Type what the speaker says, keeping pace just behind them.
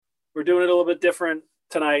We're doing it a little bit different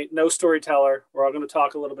tonight. No storyteller. We're all going to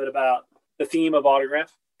talk a little bit about the theme of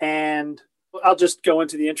autograph, and I'll just go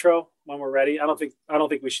into the intro when we're ready. I don't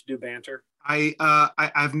think we should do banter.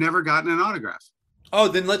 I've never gotten an autograph. Oh,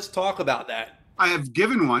 then let's talk about that. I have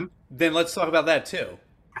given one. Then let's talk about that too.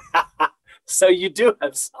 So you do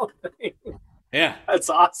have something. Yeah. That's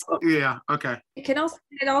awesome. Yeah, okay. Can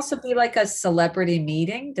it also be like a celebrity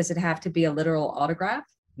meeting? Does it have to be a literal autograph?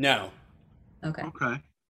 No. Okay. Okay.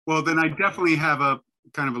 Well, then I definitely have a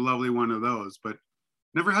kind of a lovely one of those, but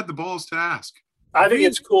never had the balls to ask. I think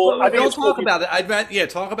it's cool. Well, don't talk about it.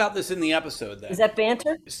 Talk about this in the episode then. Is that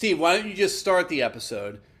banter? Steve, why don't you just start the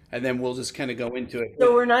episode and then we'll just kind of go into it.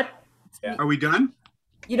 So we're not. Yeah. Are we done?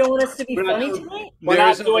 You don't want us to be funny tonight? We're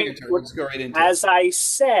not doing. Let's go right into it. As I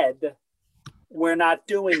said, we're not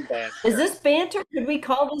doing banter. Is this banter? Could we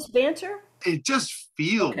call this banter? It just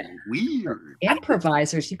feels weird.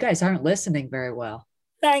 Improvisers, you guys aren't listening very well.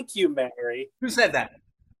 Thank you, Mary. Who said that?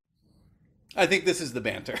 I think this is the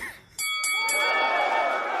banter.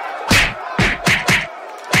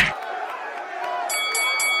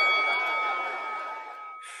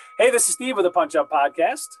 Hey, this is Steve with the Punch Up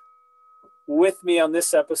Podcast. With me on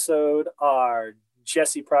this episode are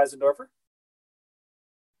Jessie Preisendorfer,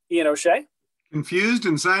 Eoin O'Shea, Confused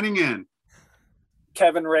and signing in,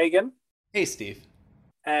 Kevin Regan, Hey, Steve.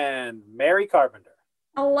 and Mary Carpenter.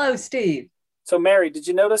 Hello, Steve. So, Mary, did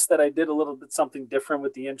you notice that I did a little bit something different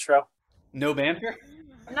with the intro? No banter?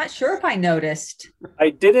 I'm not sure if I noticed.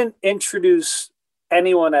 I didn't introduce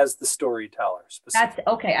anyone as the storyteller specifically.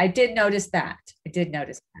 That's okay. I did notice that.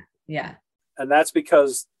 Yeah. And that's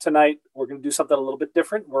because tonight we're going to do something a little bit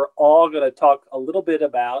different. We're all going to talk a little bit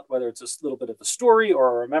about whether it's a little bit of a story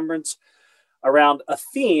or a remembrance around a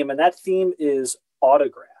theme, and that theme is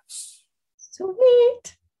autographs.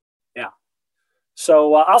 Sweet. Yeah.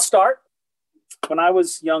 So I'll start. When I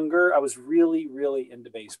was younger, I was really, really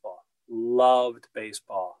into baseball. Loved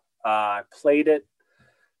baseball. I played it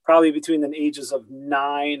probably between the ages of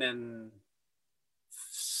 9 and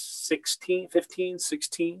 15,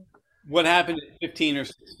 16. What happened at 15 or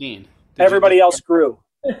 16? Everybody else grew.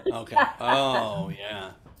 Okay. Oh,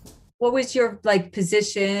 yeah. What was your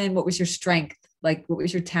position? What was your strength? What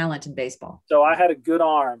was your talent in baseball? So I had a good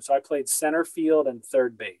arm. So I played center field and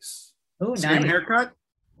third base. Oh, Same nice. haircut?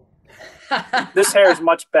 This hair is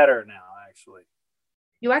much better now, actually.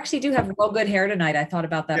 You actually do have real good hair tonight. I thought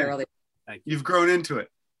about that earlier. Thank you. You've grown into it.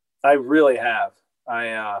 I really have.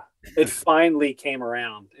 It finally came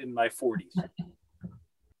around in my 40s.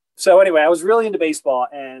 So anyway, I was really into baseball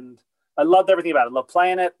and I loved everything about it. I loved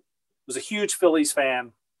playing it. Was a huge Phillies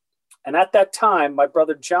fan. And at that time, my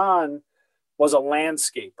brother John was a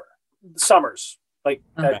landscaper. Summers,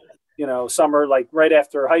 summer, right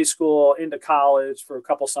after high school into college for a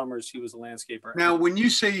couple summers, he was a landscaper. Now, when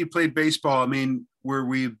you say you played baseball, I mean, were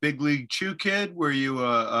we a big league chew kid? Were you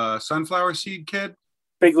a sunflower seed kid?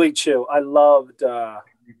 Big league chew. I loved,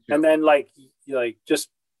 and then just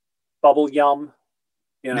bubble yum.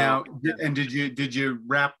 Now, and did you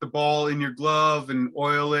wrap the ball in your glove and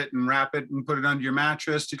oil it and wrap it and put it under your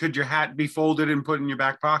mattress? Could your hat be folded and put in your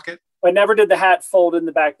back pocket? I never did the hat fold in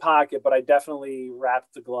the back pocket, but I definitely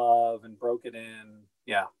wrapped the glove and broke it in.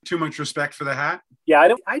 Yeah. Too much respect for the hat? Yeah,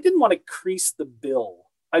 I didn't want to crease the bill.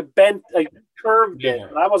 I curved it,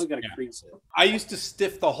 but I wasn't going to crease it. I used to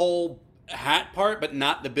stiff the whole hat part, but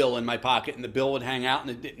not the bill in my pocket, and the bill would hang out and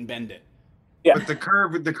it didn't bend it. Yeah. But the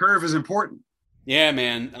curve is important. Yeah,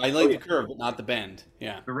 man. I like the curve, but not the bend.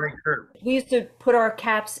 Yeah. The right curve. We used to put our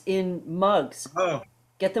caps in mugs. Oh.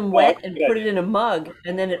 Get them wet and put it in a mug,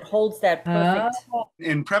 and then it holds that perfect.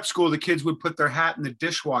 In prep school, the kids would put their hat in the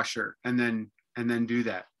dishwasher and then do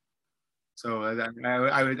that. So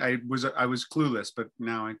I was clueless, but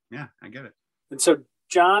now I get it. And so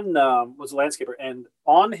John was a landscaper, and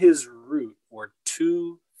on his route were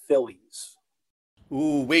 2 Phillies.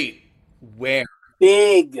 Ooh, wait. Where?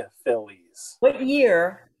 Big Phillies. What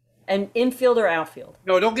year? And infield or outfield?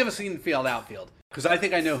 No, don't give us infield, outfield, because I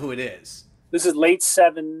think I know who it is. This is late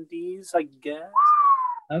 70s, I guess.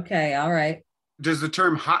 Okay, all right. Does the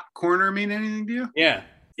term hot corner mean anything to you? Yeah.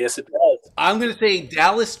 Yes, it does. I'm going to say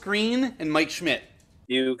Dallas Green and Mike Schmidt.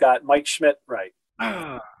 You got Mike Schmidt right.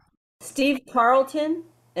 Steve Carlton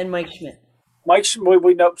and Mike Schmidt.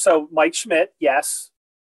 We know. So Mike Schmidt, yes.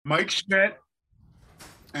 Mike Schmidt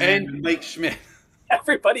and Mike Schmidt.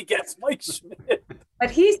 Everybody gets Mike Schmidt.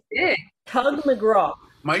 But he's big. Tug McGraw.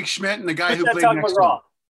 Mike Schmidt and the guy who played Tug next McGraw. to him.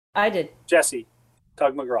 I did. Jesse.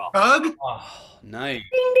 Tug McGraw. Tug? Oh, nice.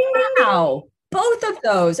 Ding, ding, wow. Both of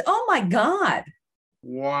those. Oh, my God.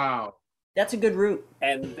 Wow. That's a good route.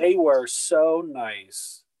 And they were so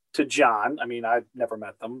nice. to John. I mean, I've never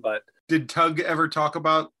met them, but Did Tug ever talk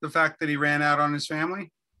about the fact that he ran out on his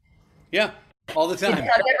family? Yeah, all the Did time.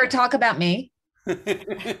 Doug ever talk about me?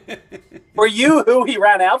 were you who he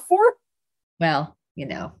ran out for? Well,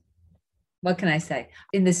 what can I say?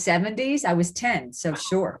 In the 70s, I was 10, so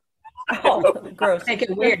sure. Oh, gross. Make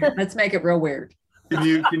it weird. Let's make it real weird. Can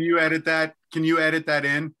you edit that? Can you edit that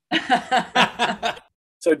in?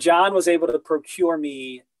 So John was able to procure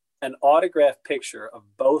me an autographed picture of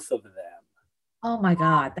both of them, Oh my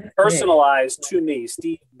God. That's big. personalized to me.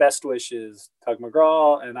 Steve, best wishes, Tug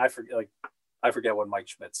McGraw, and I forget what Mike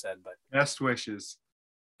Schmidt said, but Best wishes.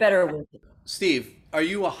 Better with it. Steve, are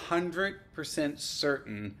you 100%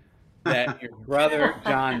 certain that your brother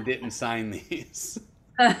John didn't sign these?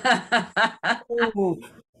 Ooh.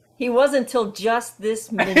 He was until just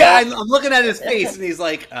this minute. Yeah, I'm looking at his face, and he's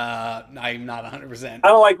like, I'm not 100%. I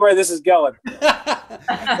don't like where this is going.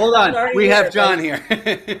 Hold on, Sorry, we have yeah, John here.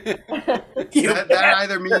 That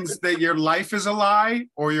either means that your life is a lie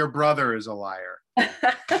or your brother is a liar.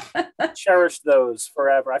 Cherish those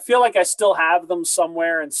forever. I feel like I still have them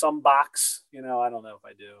somewhere in some box. I don't know if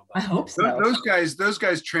I do. I But hope so. Those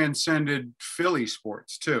guys transcended Philly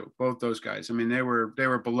sports too. Both those guys. I mean, they were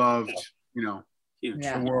beloved, huge.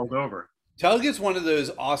 Yeah. the world over. Tug is one of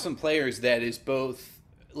those awesome players that is both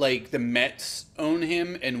like the Mets own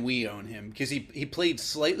him and we own him, because he played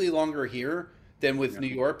slightly longer here than with New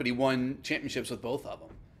York, but he won championships with both of them,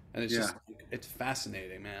 and it's just it's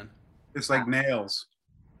fascinating, man. It's like nails.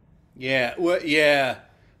 Yeah, well, yeah,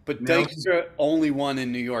 but Nails. Dykstra only won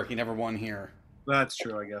in New York. He never won here. That's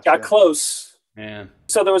true, I guess. Got close. Man,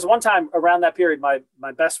 So there was one time around that period, my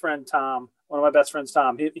best friend Tom, one of my best friends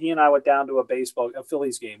Tom, he and I went down to a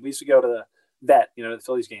Phillies game. We used to go to the vet, the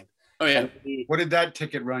Phillies game. oh yeah, And What did that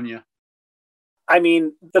ticket run you? I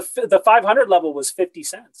mean, the 500 level was 50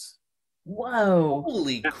 cents, Whoa.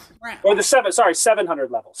 holy crap! or the 700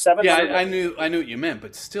 level. 700. Yeah, I knew what you meant,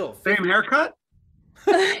 but still, Same haircut?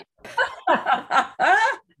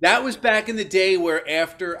 that was back in the day where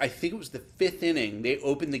after I think it was the 5th inning, they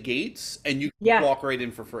opened the gates and you could Yeah. walk right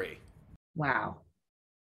in for free. Wow.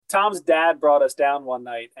 Tom's dad brought us down one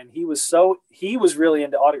night, and he was really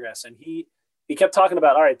into autographs, and he kept talking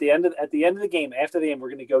about, all right, at the end of the game, after the game, we're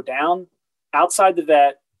going to go down outside the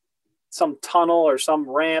vet, some tunnel or some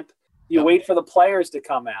ramp. You Yep. wait for the players to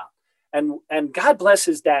come out, and God bless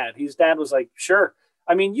his dad. His dad was like, sure.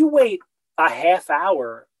 I mean, you wait a half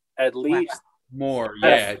hour at least More, At a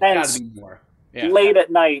yeah, it's got fence. to be more. Yeah. late at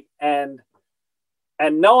night, and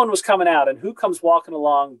no one was coming out, and who comes walking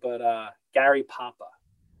along but Gary Papa.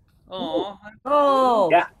 Aw. Oh,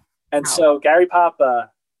 Yeah. And Wow. so Gary Papa,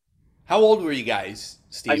 How old were you guys,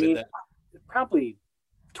 Steve? I mean, at that? probably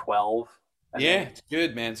 12. I Yeah, think. it's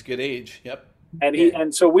good, man. It's a good age. Yep.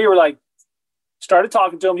 And so we were like, started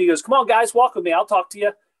talking to him. He goes, come on, guys, walk with me. I'll talk to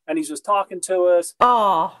you. And he's just talking to us.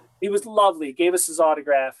 oh, He was lovely. He gave us his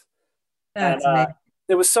autograph. That's and amazing.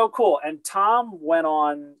 it was so cool. And Tom went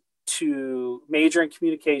on to major in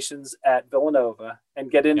communications at Villanova and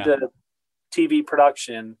get into TV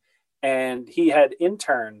production. And he had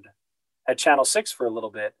interned at Channel 6 for a little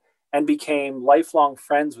bit and became lifelong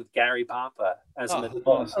friends with Gary Papa as an adult.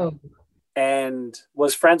 awesome. Oh, And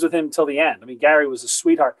was friends with him till the end. I mean, Gary was a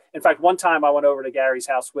sweetheart. In fact, one time I went over to Gary's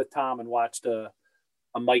house with Tom and watched a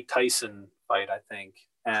Mike Tyson fight, I think.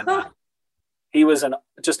 And he was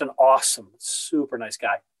just an awesome, super nice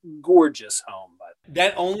guy. Gorgeous home. But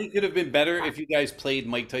That only could have been better if you guys played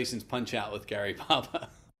Mike Tyson's Punch Out with Gary Papa.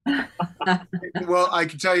 Well, I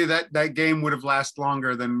can tell you that game would have lasted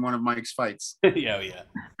longer than one of Mike's fights. yeah.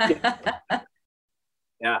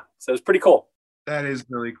 yeah, so it was pretty cool. That is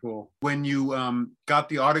really cool. When you got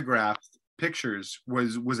the autographed pictures,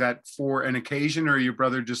 was that for an occasion, or your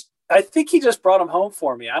brother just? I think he just brought them home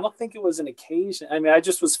for me. I don't think it was an occasion. I mean, I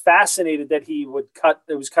just was fascinated that he would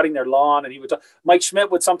cutting their lawn, and he would. Mike Schmidt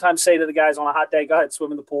would sometimes say to the guys on a hot day, "Go ahead,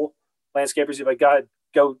 swim in the pool." Landscapers, he'd be like, "Go ahead,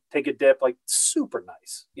 go take a dip." Like, super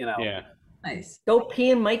nice, Yeah. nice. go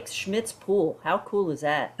pee in Mike Schmidt's pool. How cool is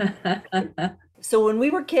that? So when we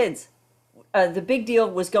were kids, the big deal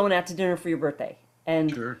was going out to dinner for your birthday.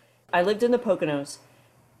 And Sure. I lived in the Poconos,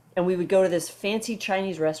 and we would go to this fancy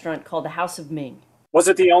Chinese restaurant called the House of Ming. Was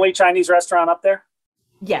it the only Chinese restaurant up there?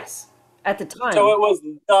 Yes, at the time. So it was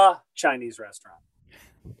the Chinese restaurant.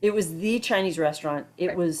 It was the Chinese restaurant.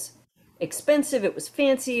 It was expensive. It was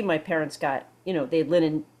fancy. My parents got, they had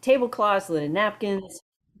linen tablecloths, linen napkins.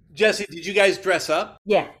 Jessie, did you guys dress up?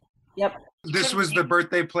 Yeah. Yep. This was the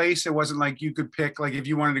birthday place. It wasn't like you could pick, like if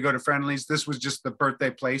you wanted to go to Friendly's, this was just the birthday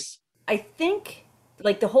place. I think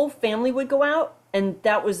like the whole family would go out, and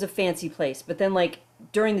that was a fancy place. But then like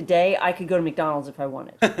during the day, I could go to McDonald's if I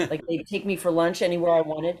wanted. Like they'd take me for lunch anywhere I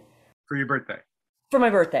wanted. For your birthday. For my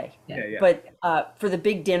birthday. Yeah. But for the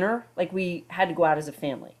big dinner, like we had to go out as a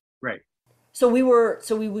family. Right. So we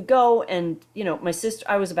would go, and my sister,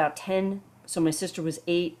 I was about 10, so my sister was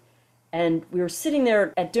 8, and we were sitting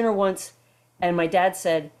there at dinner once, and my dad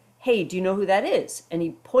said, "Hey, do you know who that is?" And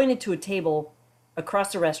he pointed to a table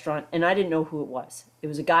across the restaurant, and I didn't know who it was. It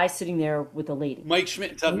was a guy sitting there with a lady. Mike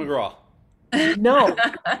Schmidt and Tug McGraw. No,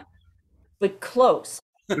 but close.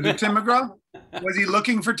 Was it Tim McGraw? Was he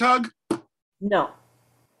looking for Tug? No.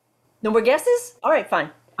 No more guesses? All right,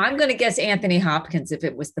 fine. I'm going to guess Anthony Hopkins if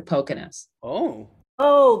it was the Poconos. Oh.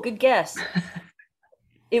 Oh, good guess.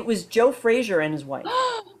 It was Joe Frazier and his wife.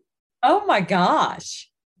 Oh my gosh.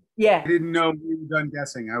 Yeah. I didn't know we were done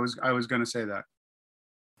guessing. I was going to say that.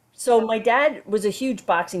 So my dad was a huge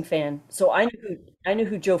boxing fan, so I knew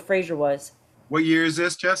who Joe Frazier was. What year is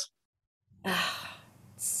this, Jess?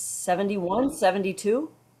 71,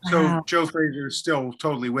 72. So Wow. Joe Frazier is still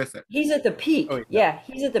totally with it. He's at the peak. Oh, yeah,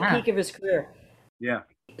 he's at the Wow. peak of his career. Yeah.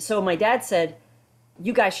 So my dad said,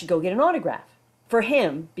 "You guys should go get an autograph for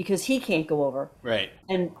him because he can't go over." Right.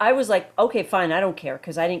 And I was like, "Okay, fine, I don't care,"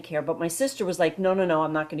 because I didn't care. But my sister was like, "No,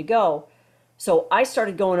 I'm not going to go." So I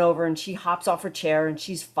started going over, and she hops off her chair, and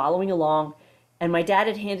she's following along. And my dad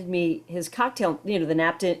had handed me his cocktail,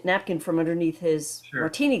 the napkin from underneath his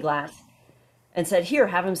martini glass, and said, "Here,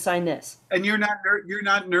 have him sign this." And you're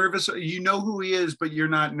not nervous. You know who he is, but you're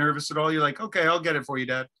not nervous at all. You're like, "Okay, I'll get it for you,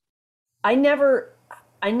 Dad." I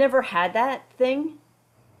never had that thing.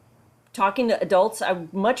 Talking to adults, I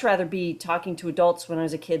would much rather be talking to adults when I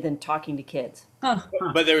was a kid than talking to kids. Huh.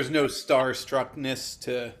 But there was no starstruckness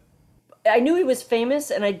to. I knew he was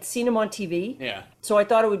famous, and I'd seen him on TV. Yeah. So I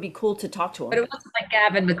thought it would be cool to talk to him. But it wasn't like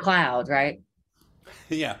Gavin McLeod, right?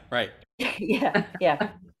 Yeah. Right. Yeah.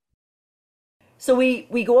 So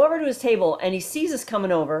we go over to his table, and he sees us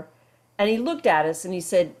coming over, and he looked at us, and he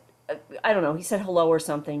said, I don't know, he said hello or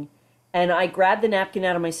something. And I grabbed the napkin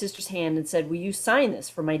out of my sister's hand and said, "Will you sign this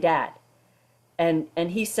for my dad?" And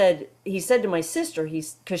he said to my sister,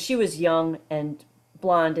 because she was young and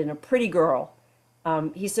blonde and a pretty girl,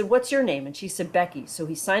 he said, "What's your name?" And she said, "Becky." So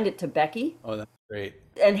he signed it to Becky. Oh, that's great.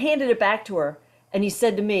 And handed it back to her. And he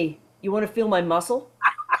said to me, "You want to feel my muscle?"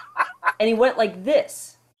 And he went like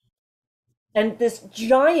this. And this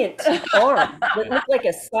giant arm that looked like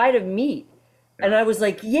a side of meat. And I was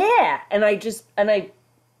like, "Yeah." And I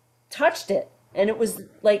touched it. And it was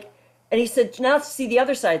like, and he said, "Now see the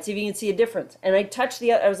other side, see if you can see a difference." And I touched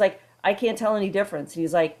I was like, "I can't tell any difference." And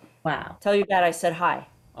he's like, Wow. "Tell your dad I said hi."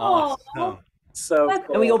 Awesome. So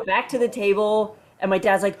cool. And we go back to the table, and my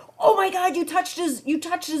dad's like, "Oh my God, you touched his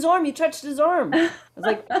arm. You touched his arm." I was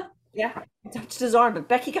like, "Yeah, I touched his arm, but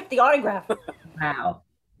Becky got the autograph." Wow.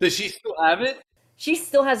 Does she still have it? She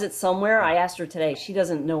still has it somewhere. I asked her today. She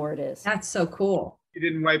doesn't know where it is. That's so cool. You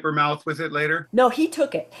didn't wipe her mouth with it later? No, he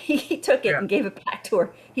took it. He took it and gave it back to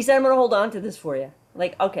her. He said, "I'm going to hold on to this for you."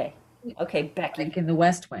 Like, okay, Becky. Like in the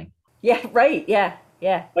West Wing. Yeah, right. Yeah.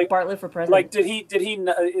 Like Bartlett for president. Like, did he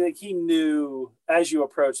like he knew as you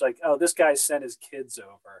approached, like, oh, this guy sent his kids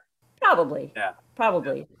over. Probably. Yeah.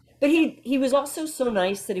 Probably. But he was also so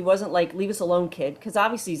nice that he wasn't like, "Leave us alone, kid," because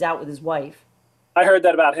obviously he's out with his wife. I heard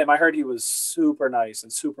that about him. I heard he was super nice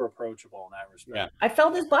and super approachable in that respect. Yeah. I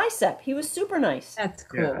felt his bicep. He was super nice. That's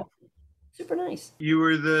cool. Yeah. Super nice. You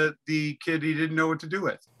were the kid he didn't know what to do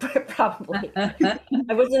with. Probably. I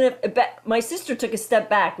wasn't. My sister took a step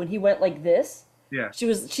back when he went like this. Yeah.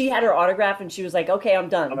 She had her autograph and she was like, "Okay, I'm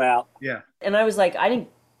done." I'm out. Yeah. And I was like, I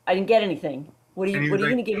didn't get anything. What are And he you was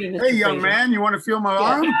going to like, give me, Mr. "Hey, young Fraser?" man, you want to feel my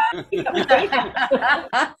arm?"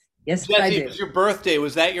 Yes, I Jessie, do. it was your birthday.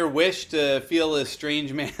 Was that your wish to feel a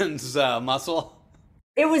strange man's muscle?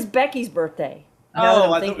 It was Becky's birthday. Now that Oh, I'm I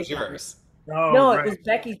thought it thinking was about yours. Oh, No, right. it was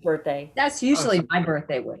Becky's birthday. That's usually my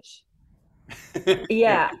birthday wish.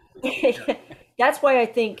 Yeah. That's why I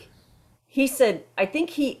think he said,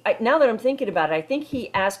 now that I'm thinking about it, I think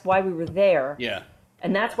he asked why we were there. Yeah.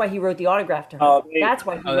 And that's why he wrote the autograph to her. Oh, That's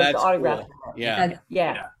why he Oh, wrote that's the autograph cool. to her. Yeah.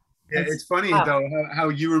 Yeah. Yeah, it's funny Wow. though how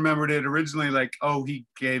you remembered it originally. Like, oh, he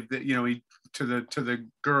gave he to the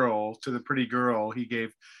girl, to the pretty girl, he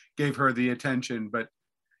gave her the attention, but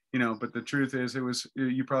but the truth is, it was,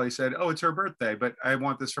 you probably said, "Oh, it's her birthday, but I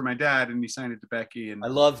want this for my dad," and he signed it to Becky. And I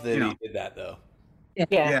love that You know. he did that though.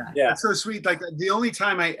 Yeah. Yeah. It's so sweet. Like, the only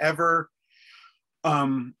time I ever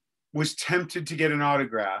was tempted to get an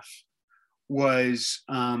autograph was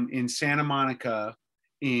in Santa Monica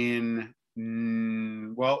in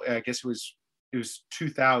I guess it was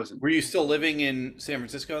 2000. Were you still living in San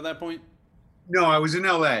Francisco at that point? No, I was in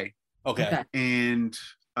LA, Okay. Okay. and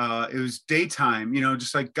It was daytime,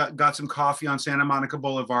 just like got some coffee on Santa Monica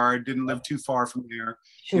Boulevard. Didn't live too far from there.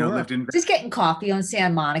 Sure. Lived in just getting coffee on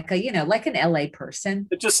Santa Monica, like an LA person.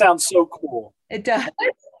 It just sounds so cool. It does.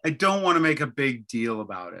 I don't want to make a big deal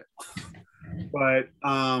about it, but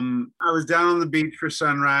I was down on the beach for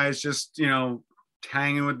sunrise, just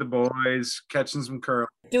hanging with the boys, catching some curl,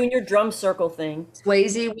 doing your drum circle thing.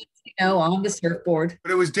 Swayze, on the surfboard.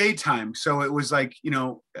 But it was daytime, so it was like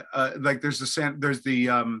like there's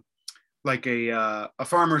the like a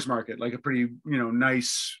farmer's market, like a pretty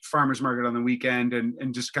nice farmer's market on the weekend,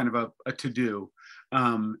 and just kind of a to do,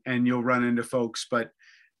 and you'll run into folks, but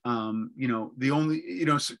the only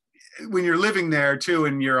when you're living there too,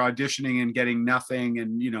 and you're auditioning and getting nothing,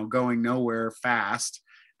 and going nowhere fast,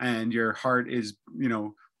 and your heart is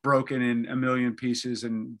broken in a million pieces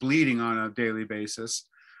and bleeding on a daily basis.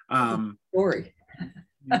 Story.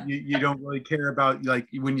 you don't really care about, like,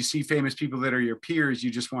 when you see famous people that are your peers,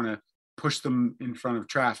 you just want to push them in front of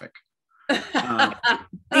traffic.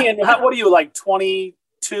 Ian, what are you, like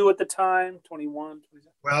 22 at the time? 21?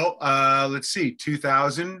 27? Well, let's see.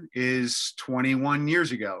 2000 is 21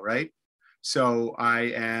 years ago, right? So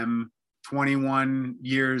I am 21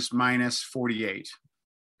 years minus 48.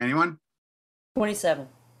 Anyone? 27.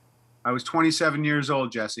 I was 27 years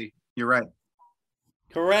old, Jessie. You're right.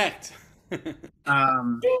 Correct. Ding, ding,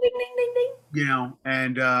 ding, ding, ding.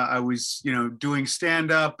 And I was, doing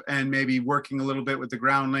stand-up and maybe working a little bit with the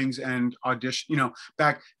Groundlings and audition,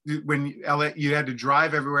 back when LA, you had to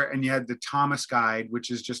drive everywhere, and you had the Thomas Guide, which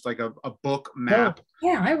is just like a book map. Oh,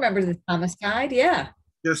 yeah, I remember the Thomas Guide. Yeah.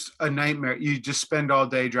 Just a nightmare. You just spend all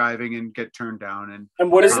day driving and get turned down.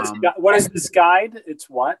 And what is this? What is this guide? It's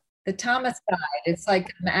what? The Thomas Guide. It's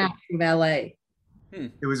like an map of LA.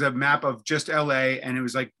 It was a map of just LA, and it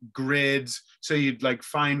was like grids. So you'd like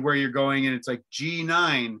find where you're going, and it's like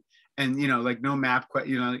G9, and like no map,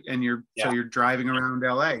 and so you're driving around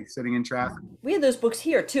LA, sitting in traffic. We had those books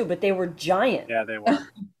here too, but they were giant. Yeah, they were.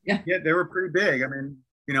 Yeah, they were pretty big. I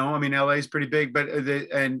mean, LA is pretty big, but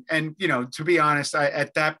to be honest,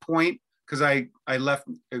 at that point, because I left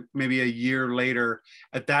maybe a year later.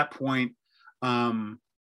 At that point,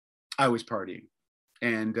 I was partying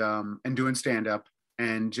and doing stand up.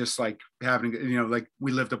 And just like having, like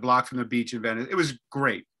we lived a block from the beach in Venice. It was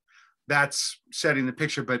great. That's setting the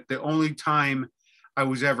picture. But the only time I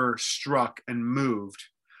was ever struck and moved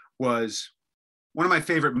was one of my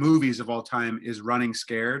favorite movies of all time is Running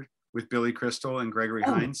Scared with Billy Crystal and Gregory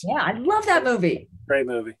Hines. Yeah, I love that movie. Great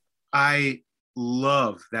movie. I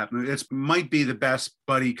love that movie. It might be the best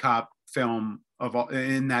buddy cop film of all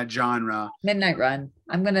in that genre. Midnight Run.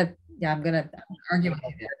 I'm gonna argue with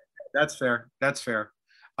you there. That's fair.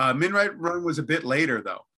 Midnight Run was a bit later,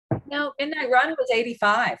 though. No, Midnight Run was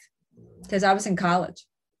 85 because I was in college.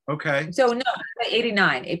 Okay. So no,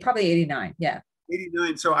 89. Probably 89. Yeah.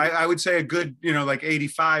 89. So I would say a good, like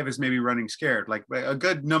 85 is maybe Running Scared, like a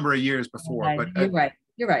good number of years before. Okay. But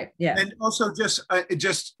You're right. Yeah. And also just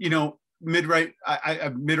Midnight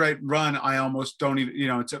Run. I almost don't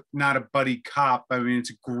even. It's not a buddy cop. I mean,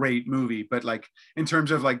 it's a great movie, but like in terms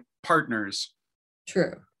of like partners.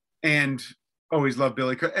 True. And always loved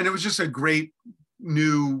Billy. And it was just a great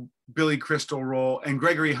new Billy Crystal role. And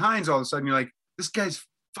Gregory Hines, all of a sudden, you're like, this guy's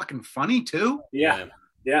fucking funny too. Yeah.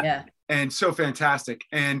 And so fantastic.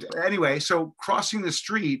 And anyway, so crossing the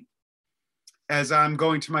street as I'm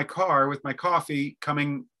going to my car with my coffee,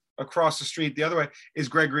 coming across the street the other way, is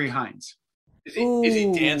Gregory Hines. Is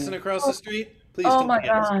he dancing across the street? Please Oh don't my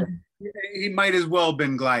dance. God. He might as well have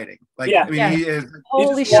been gliding. Like, Yeah. I mean, Yeah. he is.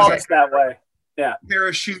 Holy He just walks shit. that way. Yeah.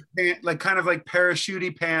 Parachute pants, like kind of like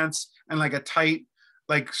parachute pants and like a tight,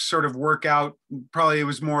 like sort of workout. Probably it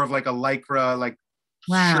was more of like a Lycra, like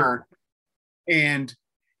Wow. shirt. And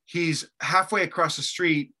he's halfway across the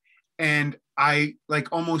street, and I like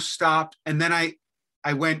almost stopped. And then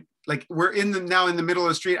I went like, we're now in the middle of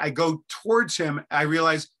the street. I go towards him. I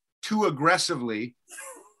realize too aggressively.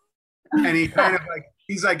 And he kind of like,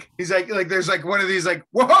 he's like, there's like one of these like,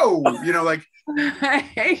 whoa, like,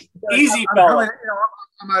 Easy, I'm fella.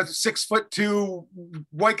 I'm a 6'2"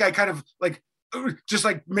 white guy, kind of like just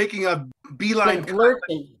like making a beeline. Like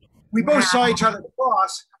lurching. We both saw each other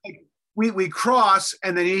cross. Like we cross,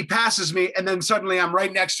 and then he passes me, and then suddenly I'm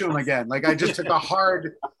right next to him again. Like I just took a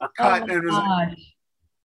hard cut, and it was like,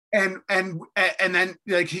 and then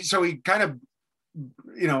like he kind of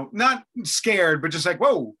not scared, but just like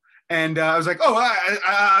whoa. And I was like, oh,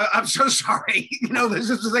 I'm so sorry. This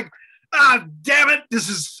is like, damn it, this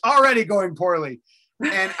is already going poorly.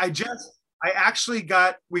 And we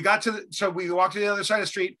walked to the other side of the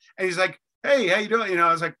street, and he's like, hey, how you doing?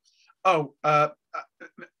 I was like, oh,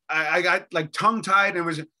 I got like tongue tied and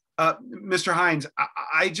was, Mr. Hines,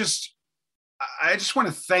 I just want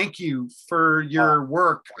to thank you for your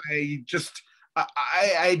work. I just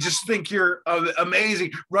think you're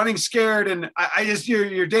amazing, running scared, and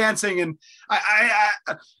you're dancing, and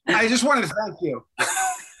I just wanted to thank you.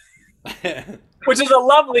 Which is a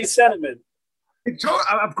lovely sentiment.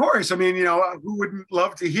 Of course, I mean, who wouldn't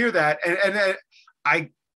love to hear that? And I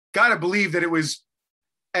gotta believe that it was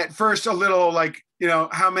at first a little like,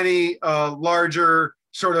 how many larger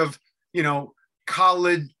sort of,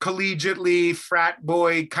 collegiately frat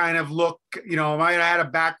boy kind of look, might have had a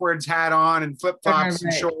backwards hat on and flip-flops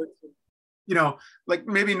and shorts, like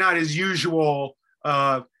maybe not his usual,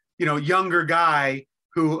 younger guy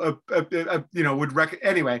who, would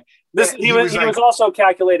anyway. He was also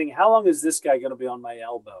calculating, how long is this guy going to be on my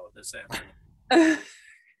elbow this afternoon?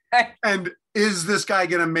 And is this guy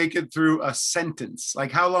going to make it through a sentence?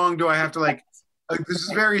 Like, how long do I have to like this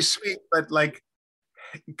is very sweet, but like,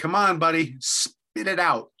 come on, buddy, spit it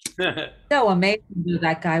out. So amazing.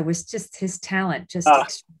 That guy was just his talent, just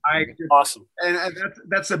awesome. And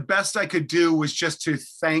that's the best I could do, was just to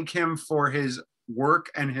thank him for his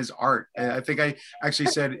work and his art. And I think I actually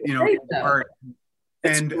said, art.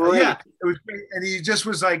 And yeah, it was great. And he just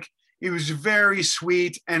was like, he was very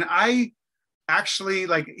sweet. And I actually,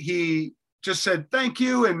 like, he just said, thank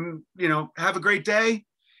you. And, have a great day.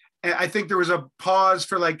 And I think there was a pause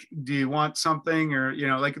for like, do you want something? Or,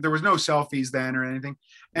 like there was no selfies then or anything.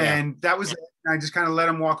 Yeah. And that was it. And I just kind of let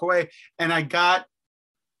him walk away. And I got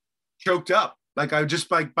choked up. Like I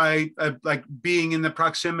just like by being in the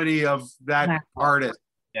proximity of that artist.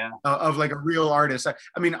 Yeah. Of like a real artist.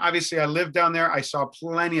 I mean, obviously I lived down there. I saw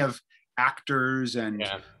plenty of actors and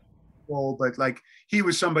people, but like he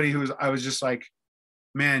was somebody I was just like,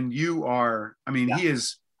 man, he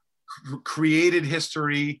has created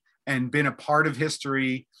history and been a part of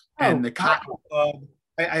history. And the Cotton Club,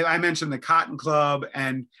 I mentioned the Cotton Club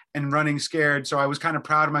and running scared. So I was kind of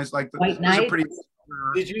proud of myself. Like White Knight.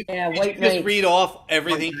 Did you just read off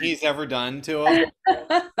everything he's ever done to him?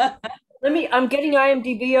 I'm getting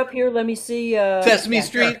IMDb up here. Let me see. Sesame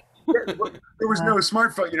Street. There was no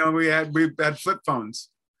smartphone. We had flip phones,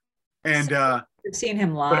 and I've seen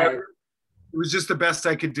him live. It was just the best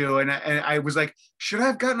I could do, and I was like, should I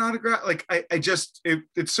have gotten an autograph? Like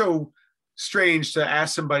it's so strange to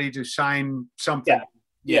ask somebody to sign something.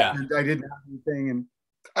 Yeah. And I didn't have anything, and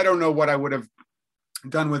I don't know what I would have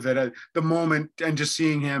done with it at the moment. And just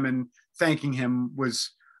seeing him and thanking him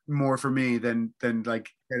was more for me than like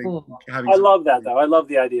having. I love that though. I love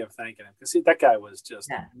the idea of thanking him, because that guy was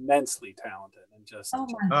just immensely talented and just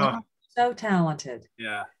God, so talented.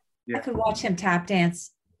 Yeah. I could watch him tap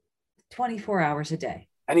dance 24 hours a day.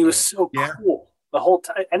 And he was so cool the whole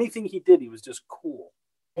time. Anything he did, he was just cool.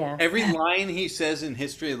 Yeah. Every line he says in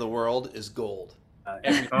History of the World is gold.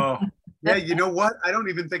 Yeah, you know what? I don't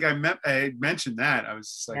even think I mentioned that. I was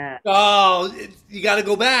just like, you got to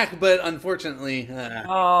go back, but unfortunately,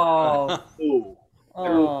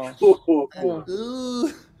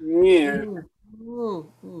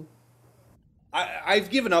 I've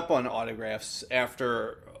given up on autographs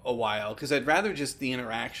after a while, because I'd rather just the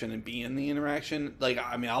interaction and be in the interaction. Like,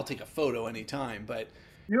 I mean, I'll take a photo anytime, but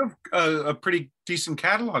you have a pretty decent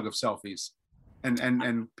catalog of selfies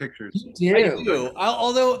and pictures. I do.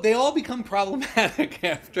 Although they all become problematic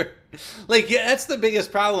after. Like, that's the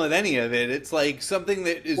biggest problem with any of it. It's like something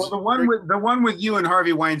that is. Well, the one with you and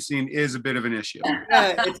Harvey Weinstein is a bit of an issue. You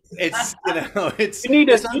need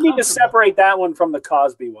to separate that one from the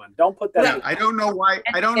Cosby one. Don't put that. Yeah, I don't know why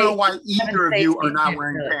either of you are not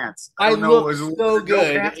wearing pants. I look so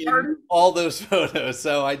good in all those photos,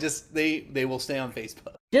 so they will stay on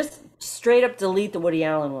Facebook. Just straight up delete the Woody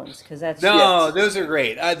Allen ones, because that's those are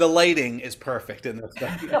great. The lighting is perfect in those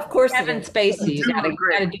stuff. Of course, Kevin Spacey. You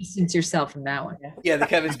gotta distance yourself from that one. Yeah, the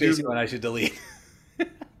Kevin Spacey one I should delete.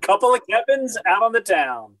 Couple of Kevins out on the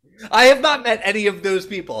town. I have not met any of those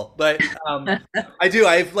people, but I do.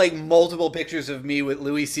 I have like multiple pictures of me with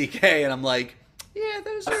Louis C.K. and I'm like, yeah,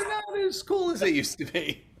 those are not as cool as they used to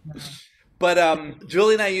be. But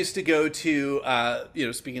Julie and I used to go to,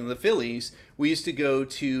 speaking of the Phillies, we used to go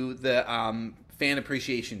to the Fan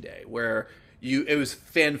Appreciation Day, where it was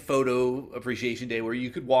Fan Photo Appreciation Day, where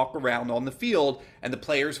you could walk around on the field and the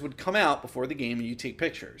players would come out before the game and you take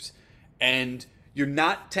pictures. And you're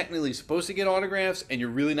not technically supposed to get autographs, and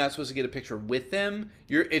you're really not supposed to get a picture with them.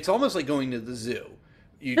 It's almost like going to the zoo.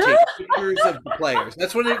 You take pictures of the players.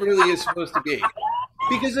 That's what it really is supposed to be.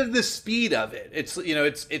 Because of the speed of it,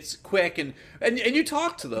 it's quick and you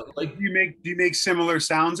talk to them. Like, do you make similar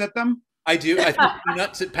sounds at them? I do. I throw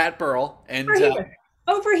nuts at Pat Burrell and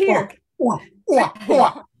over here.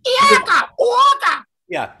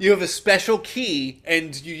 Yeah, you have a special key,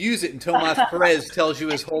 and you use it, and Tomas Perez tells you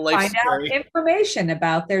his whole life Find out story. information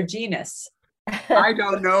about their genus. I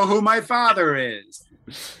don't know who my father is.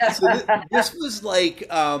 So this was like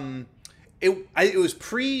it was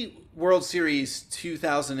pre-World Series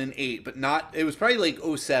 2008, but not. It was probably like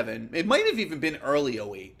 07. It might have even been early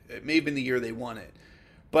 08. It may have been the year they won it.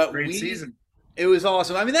 But Great season. It was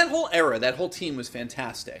awesome. I mean, that whole era, that whole team was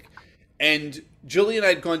fantastic. And Julie and I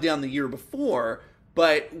had gone down the year before,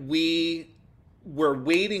 but we were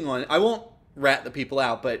waiting on. I won't rat the people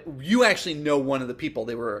out, but you actually know one of the people.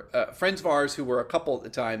 They were friends of ours who were a couple at the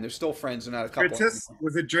time. They're still friends. They're not a couple.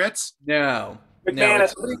 Was it Dritz? No.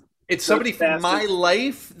 McManus. It's somebody from my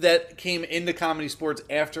life that came into comedy sports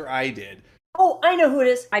after I did. Oh, I know who it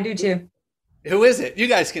is. I do too. Who is it? You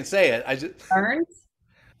guys can say it. I just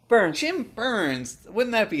Burns. Jim Burns.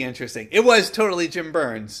 Wouldn't that be interesting? It was totally Jim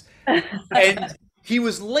Burns. And he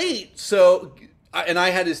was late, and I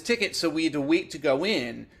had his ticket, so we had to wait to go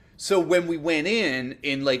in. So when we went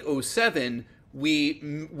in like 07,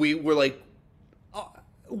 we were like,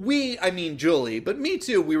 I mean Julie, but me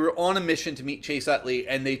too, we were on a mission to meet Chase Utley,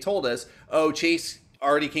 and they told us, oh, Chase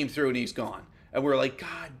already came through and he's gone. And we were like,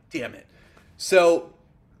 God damn it. So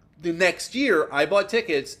the next year, I bought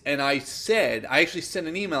tickets, and I actually sent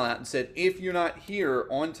an email out and said, if you're not here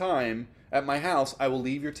on time at my house, I will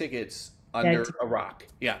leave your tickets under a rock.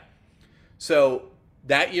 Yeah. So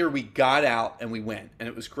that year we got out and we went, and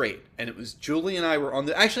it was great. And it was Julie and I were on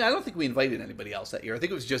actually, I don't think we invited anybody else that year. I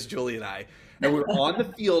think it was just Julie and I. And we were on the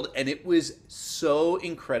field, and it was so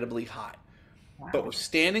incredibly hot. Wow. But we're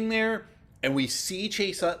standing there, and we see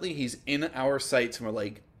Chase Utley. He's in our sights, and we're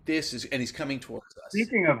like, and he's coming towards us.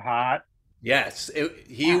 Speaking of hot. Yes,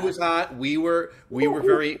 he was hot. We were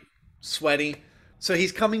very sweaty. So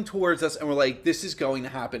he's coming towards us, and we're like, this is going to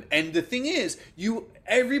happen. And the thing is,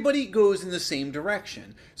 everybody goes in the same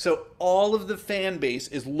direction. So all of the fan base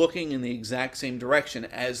is looking in the exact same direction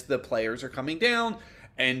as the players are coming down,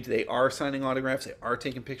 and they are signing autographs. They are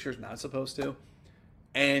taking pictures, not supposed to.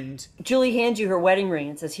 And Julie hands you her wedding ring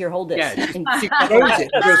and says, here, hold this. Yeah, she throws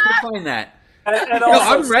it. She goes, go find that. And no,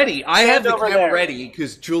 also, I'm ready. I have the camera there. ready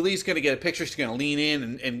because Julie's going to get a picture. She's going to lean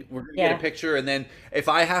in, and we're going to get a picture. And then if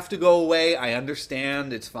I have to go away, I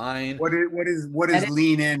understand. It's fine. What is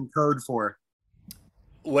lean in code for?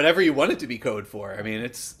 Whatever you want it to be code for. I mean,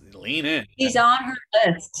 it's lean in. He's on her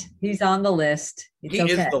list. He's on the list. It's He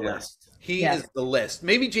okay. is the list. He is the list.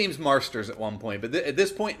 Maybe James Marsters at one point, but at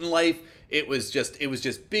this point in life, it was just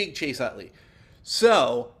big Chase Utley.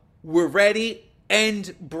 So we're ready.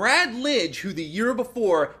 And Brad Lidge, who the year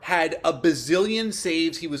before had a bazillion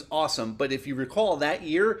saves, he was awesome. But if you recall that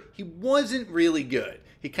year, he wasn't really good.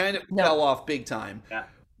 He kind of fell off big time. Yeah.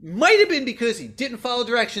 Might have been because he didn't follow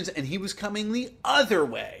directions and he was coming the other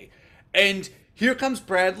way. And here comes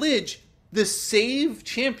Brad Lidge, the save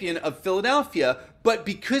champion of Philadelphia. But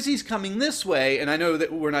because he's coming this way, and I know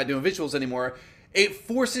that we're not doing visuals anymore, it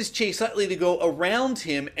forces Chase Utley to go around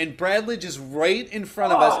him, and Brad Lidge is right in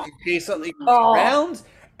front of us, and Chase Utley goes around,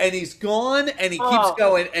 and he's gone, and he keeps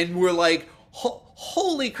going, and we're like,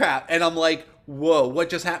 holy crap. And I'm like, whoa, what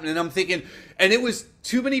just happened? And I'm thinking, and it was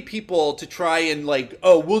too many people to try and like,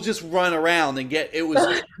 oh, we'll just run around and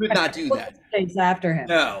could not do that. Chase after him.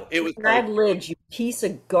 No, it was Brad Lidge, you piece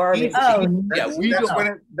of garbage. That's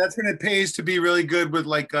when it pays to be really good with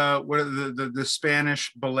like what are the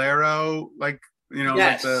Spanish bolero, like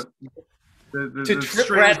yes. like the trip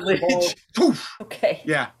Brad Lidge. Okay.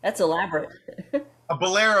 Yeah. That's elaborate. A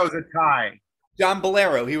bolero is a tie. John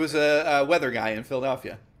Bolero, he was a weather guy in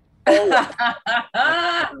Philadelphia. Good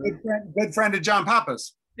friend of John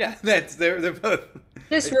Papa's. Yeah, they're both.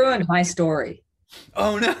 This ruined my story.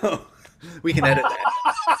 Oh no. We can edit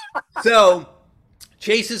that. So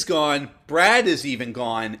Chase is gone, Brad is even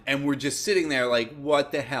gone, and we're just sitting there like,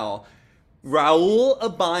 what the hell? Raul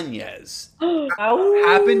Ibanez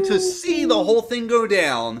happened to see the whole thing go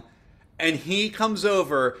down, and he comes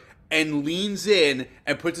over and leans in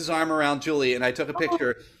and puts his arm around Julie, and I took a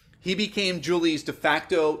picture. He became Julie's de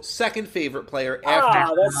facto second favorite player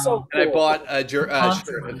after. That's so cool. And I bought a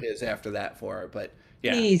shirt of his after that for her. But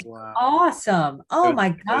yeah, he's awesome. Oh my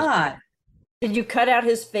God. Did you cut out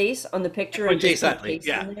his face on the picture? And Chase just Utley,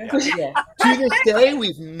 yeah. To this day,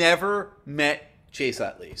 we've never met Chase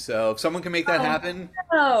Utley. So if someone can make that happen.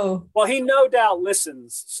 Oh. Well, he no doubt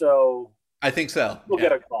listens, so I think so. We'll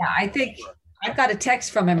get a call. Yeah, I think I've got a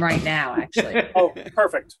text from him right now, actually. Oh,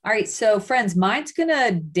 perfect. All right, so friends, mine's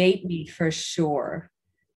gonna date me for sure,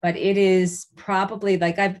 but it is probably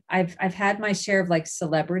like I've had my share of like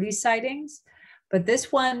celebrity sightings, but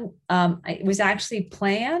this one it was actually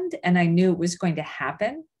planned and I knew it was going to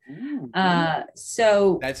happen.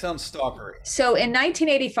 So That sounds stalkery. So in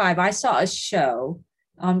 1985, I saw a show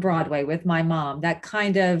on Broadway with my mom that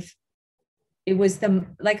kind of, it was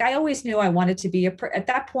like, I always knew I wanted to be at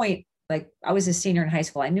that point, like I was a senior in high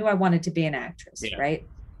school. I knew I wanted to be an actress, right?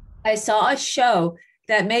 I saw a show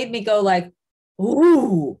that made me go like,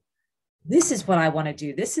 ooh, this is what I want to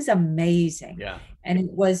do. This is amazing. Yeah. And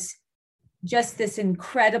it was just this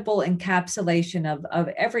incredible encapsulation of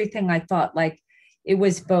everything I thought. Like it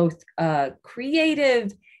was both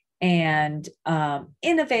creative and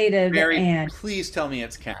innovative. Mary, and please tell me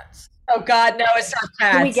it's Cats. oh God, no, it's not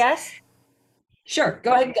Cats. Can we guess? Sure,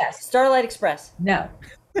 go ahead and guess. Starlight Express. No,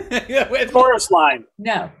 Chorus line.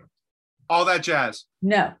 no, All That Jazz.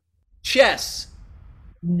 no, Chess.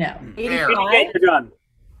 no. Annie, 85. get your gun.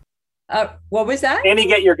 What was that? Annie,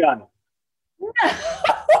 get your gun.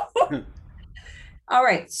 All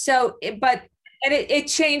right. So, it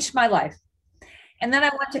changed my life. And then I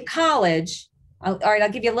went to college. All right, I'll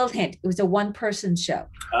give you a little hint. It was a one-person show.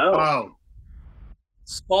 Oh.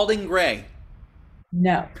 Spalding Gray.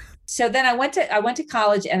 No. So then I went to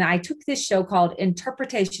college and I took this show called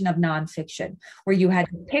Interpretation of Nonfiction, where you had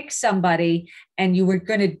to pick somebody and you were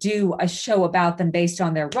going to do a show about them based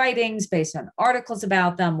on their writings, based on articles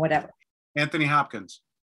about them, whatever. Anthony Hopkins.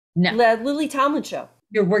 No. Lily Tomlin show.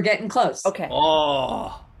 We're getting close. Okay.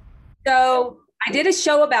 Oh. So I did a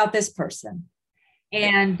show about this person.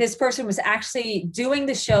 And this person was actually doing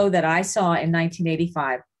the show that I saw in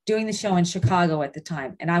 1985, doing the show in Chicago at the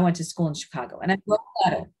time. And I went to school in Chicago. And I wrote a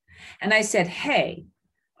letter. And I said, hey,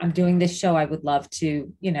 I'm doing this show. I would love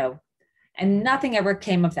to, and nothing ever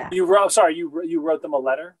came of that. You wrote them a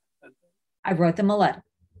letter? I wrote them a letter.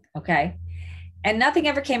 Okay. And nothing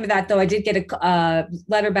ever came of that, though I did get a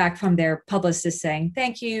letter back from their publicist saying,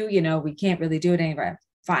 thank you. We can't really do it anyway.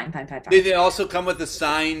 Fine. Did it also come with a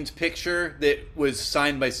signed picture that was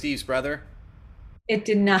signed by Steve's brother? It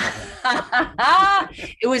did not.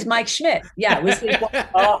 It was Mike Schmidt. Yeah, it was his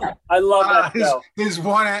I love that show. His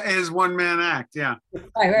one man act. Yeah.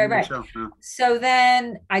 Right. Show, yeah. So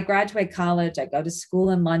then I graduate college. I go to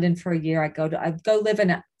school in London for a year. I go live in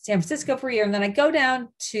San Francisco for a year, and then I go down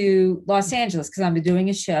to Los Angeles because I'm doing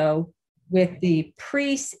a show with the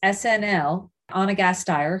pre-SNL Anna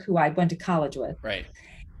Gasteyer, who I went to college with. Right.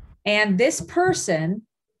 And this person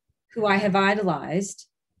who I have idolized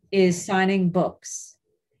is signing books.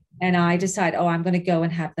 And I decide, I'm going to go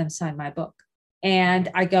and have them sign my book. And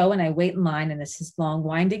I go and I wait in line, and it's this long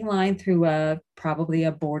winding line through probably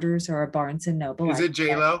a Borders or a Barnes and Noble. Is it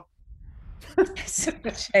J-Lo?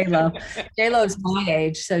 J-Lo. J-Lo's my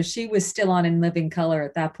age, so she was still on In Living Color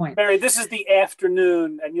at that point. Mary, this is the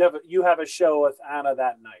afternoon, and you have a show with Anna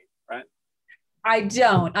that night, right? I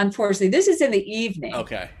don't, unfortunately. This is in the evening.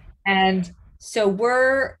 Okay. And so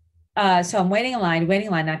so I'm waiting in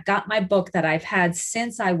line. I've got my book that I've had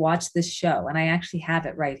since I watched this show, and I actually have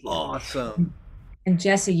it right here. Awesome. And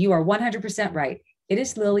Jessie, you are 100% right. It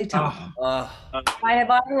is Lily Tomlin. Oh. I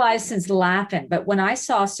have idolized since Laughing, but when I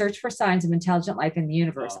saw Search for Signs of Intelligent Life in the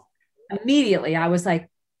Universe, immediately I was like,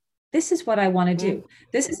 this is what I want to do.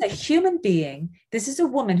 This is a human being. This is a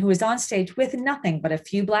woman who is on stage with nothing but a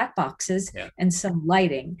few black boxes and some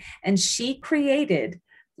lighting. And she created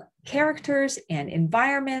characters and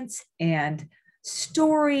environments and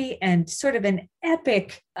story and sort of an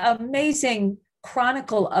epic, amazing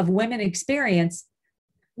chronicle of women experience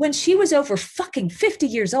when she was over fucking 50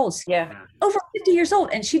 years old. Yeah. Over 50 years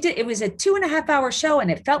old. And it was a 2.5 hour show, and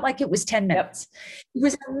it felt like it was 10 minutes. It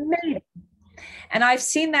was amazing. And I've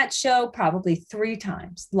seen that show probably 3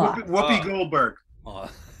 times live. Whoopi Goldberg.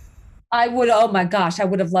 I would, oh my gosh, I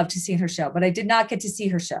would have loved to see her show, but I did not get to see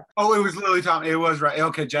her show. Oh, it was Lily Tomlin. It was right.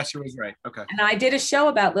 Okay, Jessie was right. Okay. And I did a show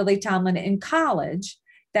about Lily Tomlin in college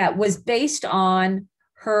that was based on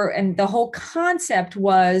her, and the whole concept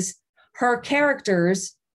was her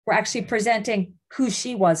characters were actually presenting who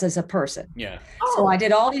she was as a person. Yeah. So I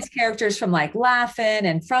did all these characters from like Laughing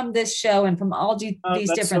and from this show and from all these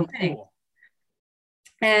different things. Cool.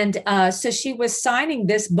 And so she was signing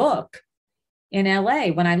this book in LA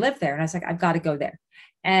when I lived there. And I was like, I've got to go there.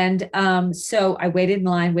 And so I waited in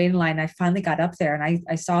line. I finally got up there and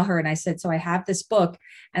I saw her and I said, so I have this book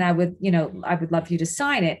and I would love you to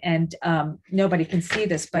sign it. And nobody can see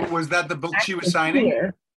this, but was that the book she was signing?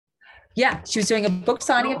 Here. Yeah, she was doing a book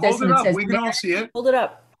signing of this. Hold it up. We can all see it. Hold it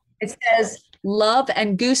up. It says, Love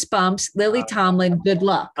and Goosebumps, Lily Tomlin, good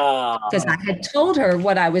luck. Because I had told her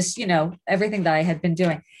what I was, everything that I had been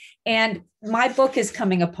doing. And my book is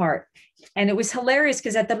coming apart. And it was hilarious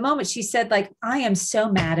because at the moment she said, like, I am so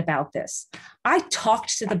mad about this. I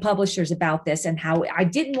talked to the publishers about this and how I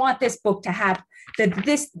didn't want this book to happen, that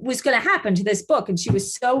this was going to happen to this book. And she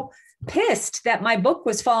was so pissed that my book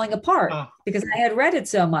was falling apart because I had read it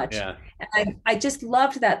so much. Yeah. And I just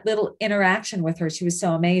loved that little interaction with her. She was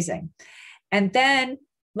so amazing. And then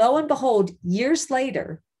lo and behold, years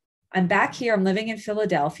later, I'm back here. I'm living in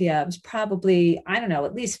Philadelphia. It was probably, I don't know,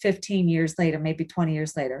 at least 15 years later, maybe 20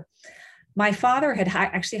 years later. My father had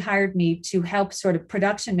actually hired me to help sort of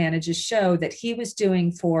production manage a show that he was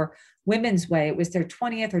doing for Women's Way. It was their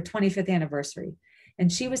 20th or 25th anniversary. And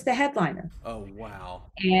she was the headliner. Oh,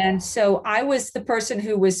 wow. And so I was the person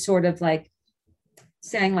who was sort of like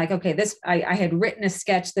saying like, okay, I had written a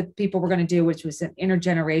sketch that people were going to do, which was an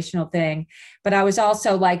intergenerational thing. But I was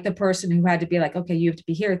also like the person who had to be like, okay, you have to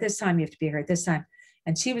be here at this time. You have to be here at this time.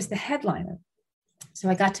 And she was the headliner. So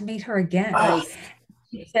I got to meet her again.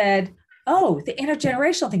 She said, oh, the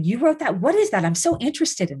intergenerational thing, you wrote that. What is that? I'm so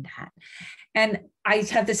interested in that. And I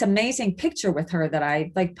have this amazing picture with her that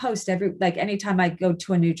I like post anytime I go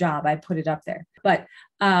to a new job, I put it up there. But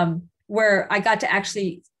where I got to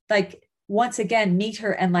actually like once again meet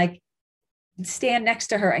her and like stand next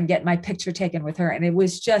to her and get my picture taken with her. And it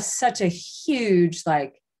was just such a huge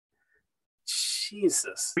like,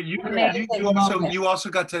 Jesus. But you also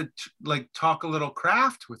got to like talk a little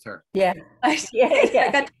craft with her. Yeah. I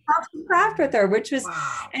got to talk some craft with her, which was,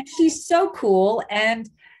 and she's so cool and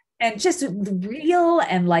just real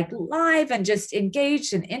and like live and just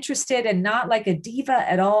engaged and interested and not like a diva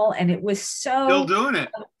at all. And it was still doing it.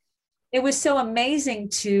 It was so amazing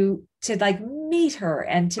to like meet her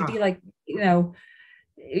and to be like,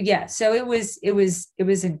 yeah. So it was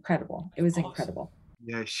incredible. It was awesome. Incredible.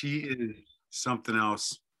 Yeah, she is something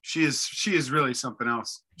else. She is really something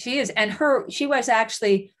else. She is. And she was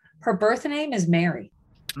actually, her birth name is Mary.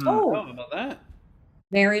 Oh, how about that?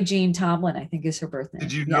 Mary Jean Tomlin, I think is her birth name.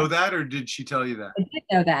 Did you know that, or did she tell you that?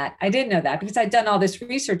 I did know that because I'd done all this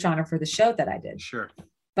research on her for the show that I did. Sure.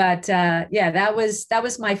 But that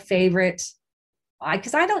was my favorite,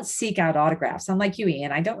 because I don't seek out autographs. I'm like you,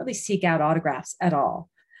 Ian. I don't really seek out autographs at all.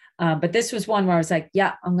 But this was one where I was like,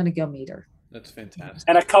 yeah, I'm going to go meet her. That's fantastic.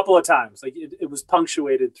 And a couple of times, like it was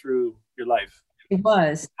punctuated through your life. It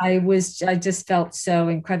was. I just felt so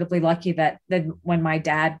incredibly lucky that when my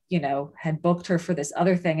dad, had booked her for this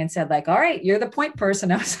other thing and said like, all right, you're the point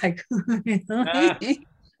person. I was like,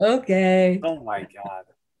 okay. Oh my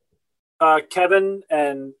God. Kevin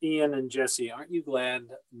and Ian and Jessie, aren't you glad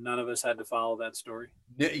none of us had to follow that story?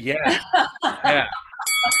 Yeah. Yeah.